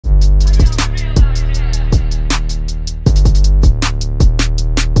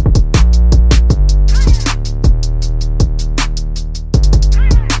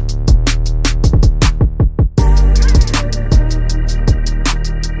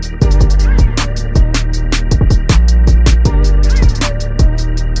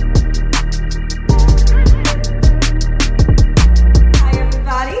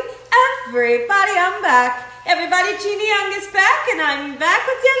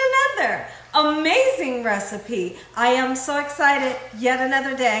Amazing recipe. I am so excited yet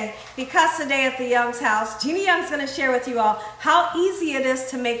another day because today at the Young's house, Gina Young's going to share with you all how easy it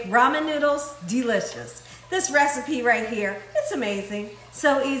is to make ramen noodles delicious. This recipe right here, it's amazing.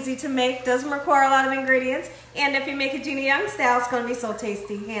 So easy to make, doesn't require a lot of ingredients, and if you make it Gina Young style, it's going to be so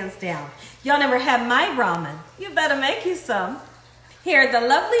tasty, hands down. Y'all never had my ramen. You better make you some. Here are the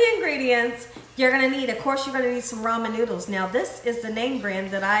lovely ingredients you're going to need. Of course, you're going to need some ramen noodles. Now, this is the name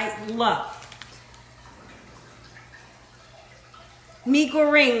brand that I love. Mi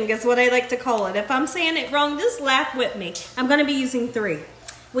goreng is what I like to call it. If I'm saying it wrong, just laugh with me. I'm going to be using 3.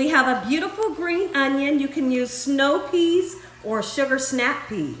 We have a beautiful green onion. You can use snow peas or sugar snap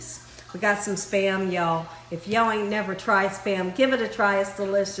peas. We got some Spam, y'all. If y'all ain't never tried Spam, give it a try. It's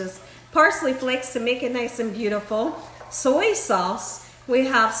delicious. Parsley flakes to make it nice and beautiful. Soy sauce. We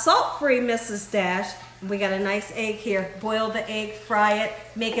have salt-free Mrs. Dash. We got a nice egg here. Boil the egg, fry it,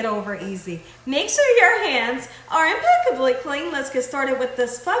 make it over easy. Make sure your hands are impeccably clean. Let's get started with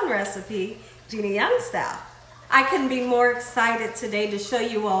this fun recipe, Gina Young style. I couldn't be more excited today to show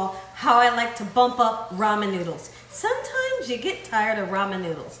you all how I like to bump up ramen noodles. Sometimes you get tired of ramen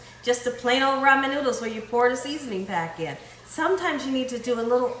noodles. Just the plain old ramen noodles where you pour the seasoning pack in. Sometimes you need to do a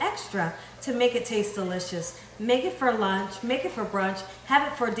little extra to make it taste delicious. Make it for lunch, make it for brunch, have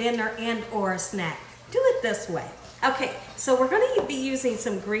it for dinner and or a snack. Do it this way. Okay, so we're going to be using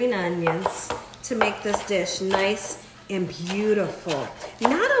some green onions to make this dish nice and beautiful.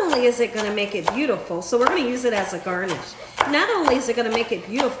 Not only is it going to make it beautiful, so we're going to use it as a garnish. Not only is it going to make it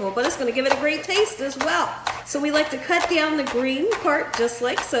beautiful, but it's going to give it a great taste as well. So we like to cut down the green part just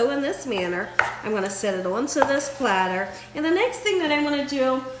like so in this manner. I'm going to set it onto this platter. And the next thing that I want to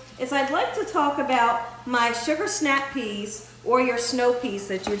do is I'd like to talk about my sugar snap peas or your snow peas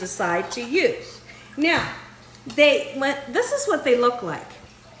that you decide to use. Now, this is what they look like.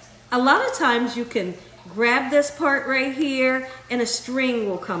 A lot of times you can grab this part right here and a string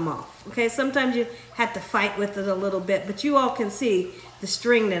will come off. Okay, sometimes you have to fight with it a little bit, but you all can see the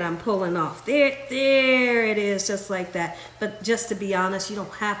string that I'm pulling off. There it is, just like that. But just to be honest, you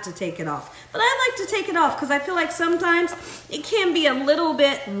don't have to take it off. But I like to take it off because I feel like sometimes it can be a little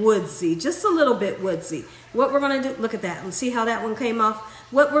bit woodsy, just a little bit woodsy. What we're going to do, look at that and see how that one came off.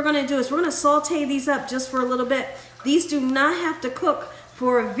 What we're going to do is we're going to saute these up just for a little bit. These do not have to cook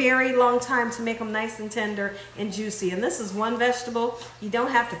for a very long time to make them nice and tender and juicy. And this is one vegetable. You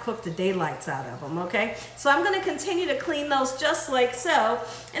don't have to cook the daylights out of them, okay? So I'm going to continue to clean those just like so.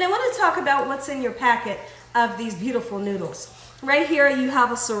 And I want to talk about what's in your packet of these beautiful noodles. Right here you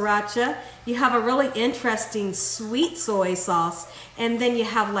have a sriracha. You have a really interesting sweet soy sauce. And then you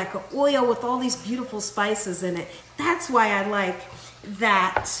have like an oil with all these beautiful spices in it. That's why I like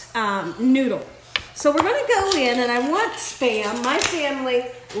that noodle. So we're going to go in, and I want Spam. My family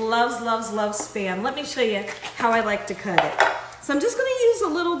loves Spam. Let me show you how I like to cut it. So I'm just going to use a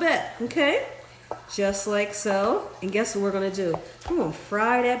little bit, okay? Just like so. And guess what we're going to do? We're going to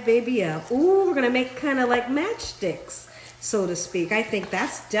fry that baby up. Ooh, we're going to make kind of like matchsticks, so to speak. I think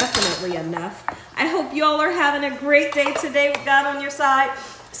that's definitely enough. I hope y'all are having a great day today with God on your side.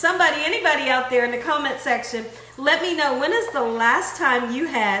 Anybody out there in the comment section, let me know, when is the last time you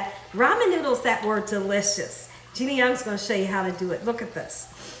had ramen noodles that were delicious? Gina Young's going to show you how to do it. Look at this.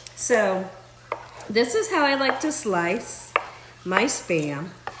 So this is how I like to slice my Spam.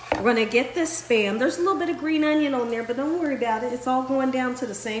 We're going to get this Spam. There's a little bit of green onion on there, but don't worry about it. It's all going down to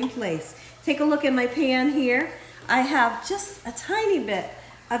the same place. Take a look at my pan here. I have just a tiny bit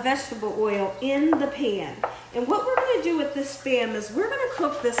of vegetable oil in the pan. And what we're going to do with this Spam is we're going to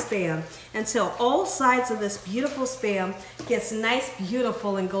cook this Spam until all sides of this beautiful Spam gets nice,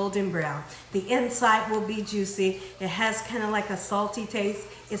 beautiful, and golden brown. The inside will be juicy. It has kind of like a salty taste.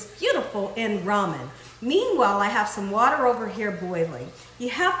 It's beautiful in ramen. Meanwhile, I have some water over here boiling.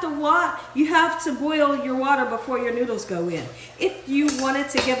 You have to boil your water before your noodles go in. If you wanted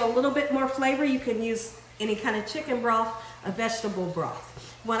to give a little bit more flavor, you can use any kind of chicken broth, a vegetable broth.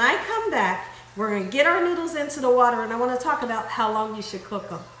 When I come back, we're going to get our noodles into the water, and I want to talk about how long you should cook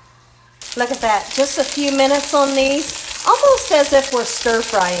them. Look at that, just a few minutes on these, almost as if we're stir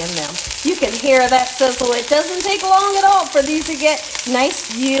frying them. You can hear that sizzle. It doesn't take long at all for these to get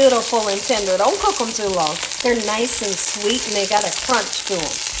nice, beautiful, and tender. Don't cook them too long. They're nice and sweet, and they got a crunch to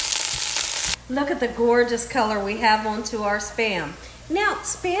them. Look at the gorgeous color we have onto our Spam. Now,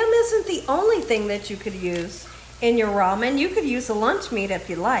 Spam isn't the only thing that you could use in your ramen. You could use a lunch meat if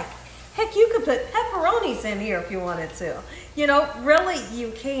you like. Heck, you could put pepperonis in here if you wanted to. You know, really,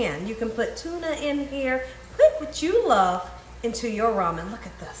 you can. You can put tuna in here. Put what you love into your ramen. Look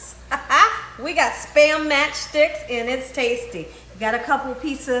at this. We got Spam matchsticks and it's tasty. You got a couple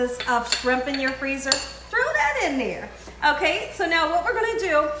pieces of shrimp in your freezer, throw that in there. Okay, so now what we're gonna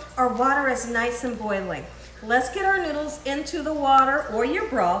do, our water is nice and boiling. Let's get our noodles into the water or your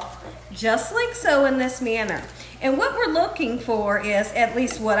broth, just like so in this manner. And what we're looking for is, at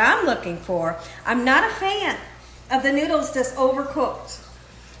least what I'm looking for, I'm not a fan of the noodles that's overcooked.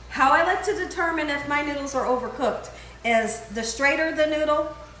 How I like to determine if my noodles are overcooked is the straighter the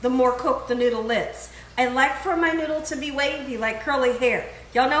noodle, the more cooked the noodle is. I like for my noodle to be wavy, like curly hair.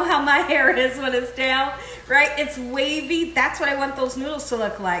 Y'all know how my hair is when it's down, right? It's wavy. That's what I want those noodles to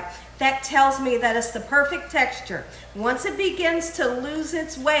look like. That tells me that it's the perfect texture. Once it begins to lose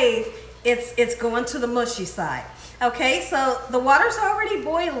its wave, it's going to the mushy side. Okay, so the water's already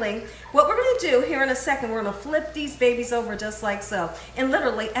boiling. What we're gonna do here in a second, we're gonna flip these babies over just like so. And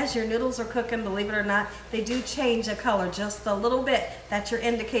literally, as your noodles are cooking, believe it or not, they do change a color just a little bit. That's your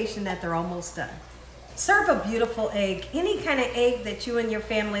indication that they're almost done. Serve a beautiful egg, any kind of egg that you and your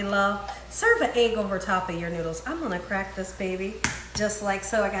family love. Serve an egg over top of your noodles. I'm gonna crack this baby just like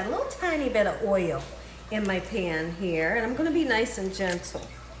so. I got a little tiny bit of oil in my pan here, and I'm gonna be nice and gentle.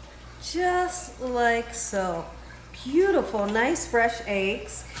 Just like so. Beautiful, nice fresh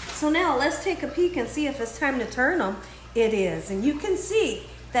eggs. So now let's take a peek and see if it's time to turn them. It is, and you can see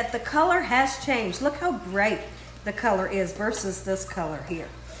that the color has changed. Look how bright the color is versus this color here.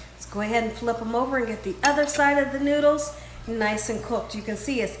 Let's go ahead and flip them over and get the other side of the noodles nice and cooked. You can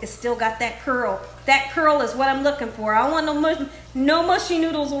see it's still got that curl. That curl is what I'm looking for. I don't want no mushy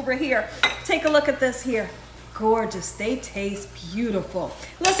noodles over here. Take a look at this here. Gorgeous, they taste beautiful.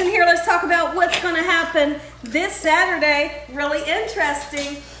 Listen here, let's talk about what's gonna happen this Saturday. Really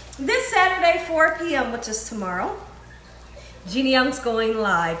interesting. This Saturday, 4 p.m., which is tomorrow, Gina Young's going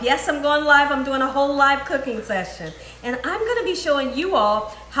live. Yes, I'm going live. I'm doing a whole live cooking session. And I'm gonna be showing you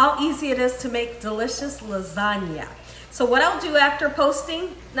all how easy it is to make delicious lasagna. So what I'll do after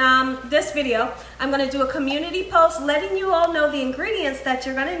posting this video, I'm gonna do a community post letting you all know the ingredients that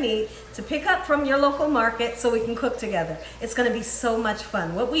you're gonna need to pick up from your local market so we can cook together. It's gonna be so much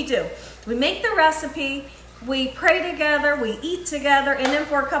fun. What we do, we make the recipe, we pray together, we eat together, and then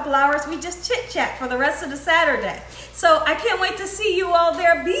for a couple hours, we just chit chat for the rest of the Saturday. So I can't wait to see you all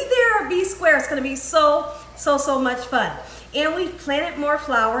there. Be there or be square. It's gonna be so much fun. And we've planted more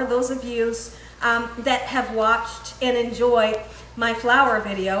flour. Those of you that have watched and enjoyed my flower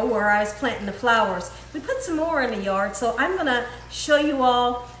video where I was planting the flowers. We put some more in the yard, so I'm gonna show you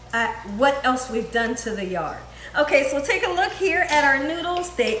all what else we've done to the yard. Okay, so take a look here at our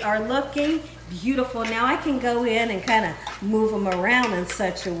noodles. They are looking beautiful. Now I can go in and kind of move them around in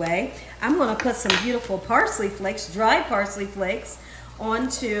such a way. I'm gonna put some beautiful parsley flakes, dry parsley flakes,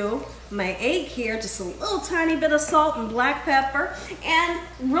 onto my egg here, just a little tiny bit of salt and black pepper, and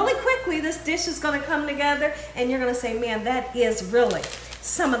really quickly this dish is going to come together and you're going to say, man, that is really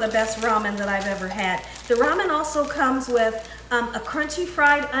some of the best ramen that I've ever had. The ramen also comes with a crunchy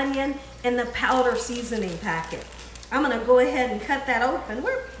fried onion in the powder seasoning packet. I'm going to go ahead and cut that open.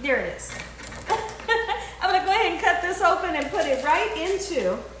 There it is. I'm going to go ahead and cut this open and put it right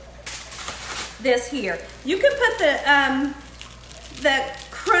into this here. You can put the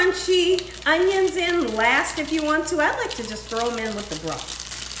crunchy onions in last if you want to. I like to just throw them in with the broth.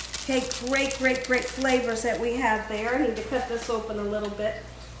 Okay, great flavors that we have there. I need to cut this open a little bit.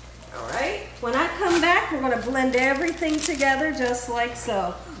 All right, when I come back, we're gonna blend everything together just like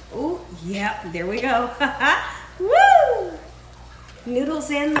so. Oh, yeah, there we go. Woo! Noodles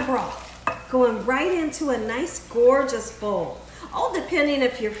in the broth, going right into a nice, gorgeous bowl. All depending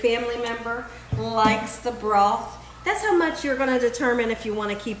if your family member likes the broth. That's how much you're gonna determine if you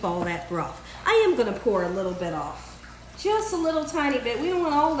wanna keep all that broth. I am gonna pour a little bit off. Just a little tiny bit. We don't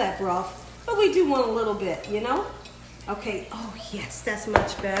want all that broth, but we do want a little bit, you know? Okay, oh yes, that's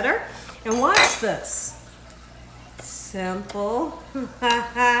much better. And watch this. Simple.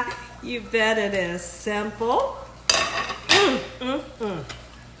 You bet it is. Simple. That's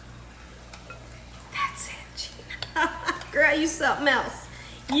it, Gina. Girl, you something else.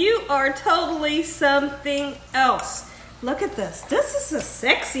 You are totally something else. Look at this. This is a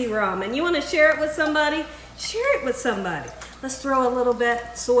sexy ramen. You want to share it with somebody? Share it with somebody. Let's throw a little bit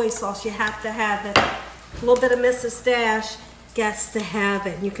soy sauce. You have to have it. A little bit of Mrs. Dash. Gets to have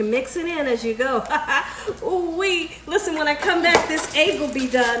it. You can mix it in as you go. Ooh-wee. Listen, when I come back, this egg will be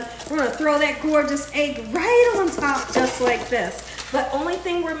done. We're going to throw that gorgeous egg right on top just like this. But only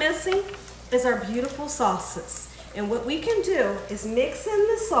thing we're missing is our beautiful sauces. And what we can do is mix in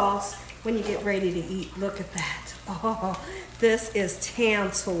the sauce when you get ready to eat. Look at that. Oh, this is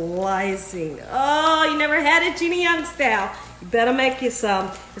tantalizing. Oh, you never had it Gina Young style. You better make you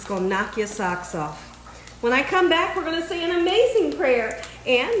some. It's gonna knock your socks off. When I come back, we're gonna say an amazing prayer,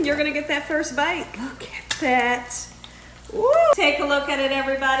 and you're gonna get that first bite. Look at that. Woo. Take a look at it,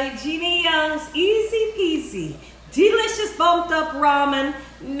 everybody. Gina Young's easy peasy, delicious bumped up ramen.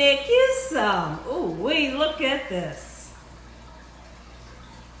 Make you some. Ooh, wait, look at this.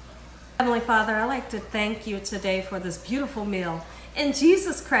 Heavenly Father, I'd like to thank you today for this beautiful meal. In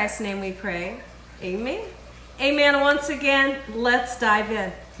Jesus Christ's name we pray. Amen. Amen. Once again, let's dive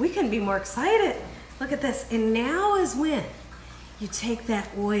in. We couldn't be more excited. Look at this. And now is when you take that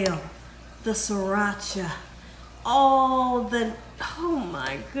oil, the sriracha, all the, oh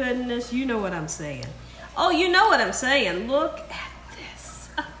my goodness, you know what I'm saying. Oh, you know what I'm saying. Look at this.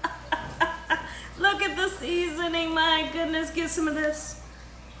 Look at the seasoning, my goodness. Get some of this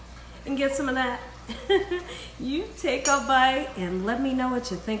and get some of that. You take a bite and let me know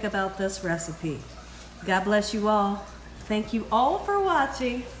what you think about this recipe. God bless you all. Thank you all for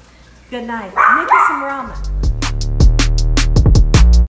watching. Good night. Make you some ramen.